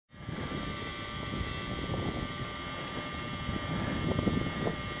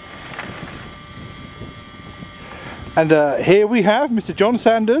And here we have Mr. John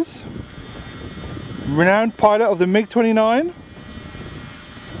Sanders, renowned pilot of the MiG-29,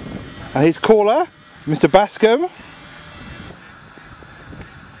 and his caller, Mr. Bascom.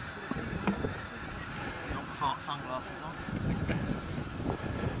 Sunglasses on.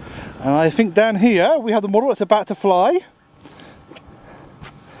 And I think down here we have the model that's about to fly.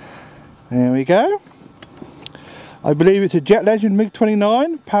 There we go. I believe it's a Jet Legend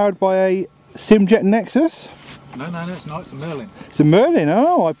MiG-29 powered by a Simjet Nexus. No, it's not. It's a Merlin. It's a Merlin.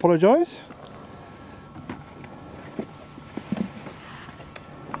 Oh, I apologise.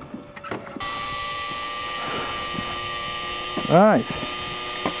 Right.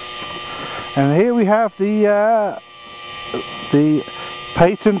 And here we have the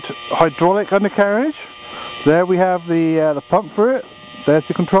patent hydraulic undercarriage. There we have the pump for it. There's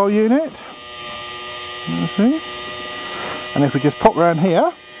the control unit. You see? And if we just pop around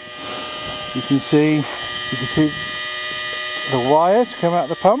here, you can see the wires come out of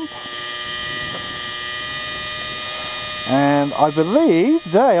the pump. And I believe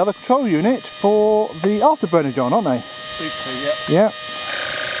they are the control unit for the afterburner, John, aren't they? These two, yeah. Yeah.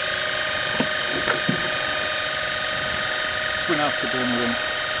 Twin afterburner ring.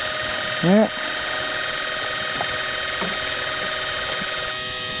 Yeah.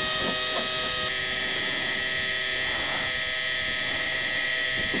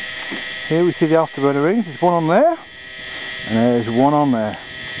 Here we see the afterburner rings. There's one on there, and there's one on there.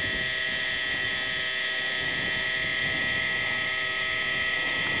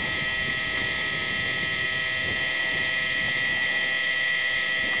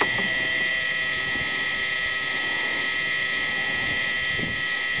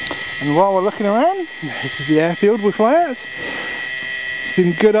 And while we're looking around, this is the airfield we fly at. It's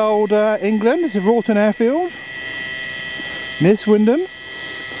in good old England. It's a Wroughton airfield near Swindon.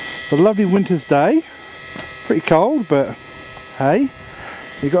 It's a lovely winter's day. Pretty cold, but hey,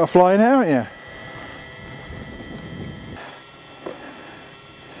 you've got to fly in, haven't you?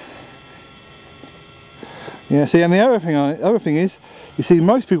 Yeah, see, and the other thing is, you see,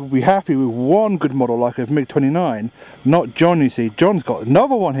 most people will be happy with one good model like a MiG-29, not John. You see, John's got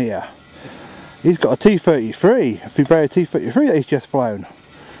another one here. He's got a T-33, a Fibrea T-33 that he's just flown.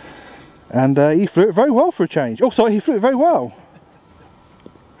 And he flew it very well for a change. Oh, sorry, he flew it very well.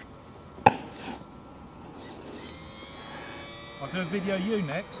 I'll do a video you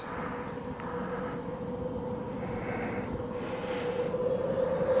next.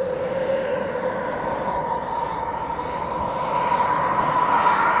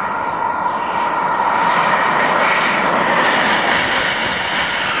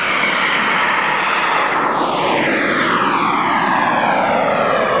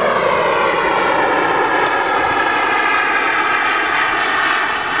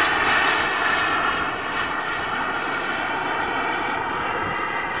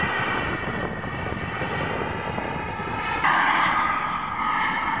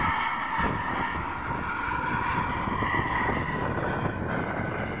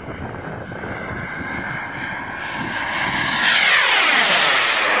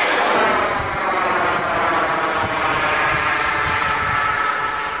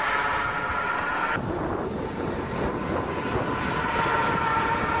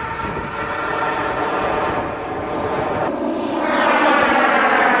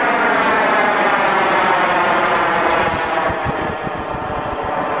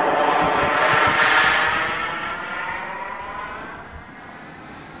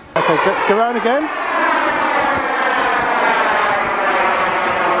 Okay, go around again.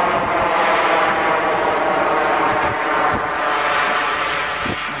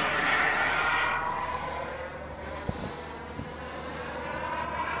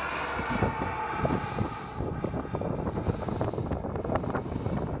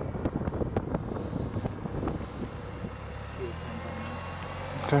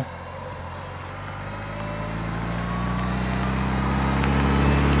 Okay.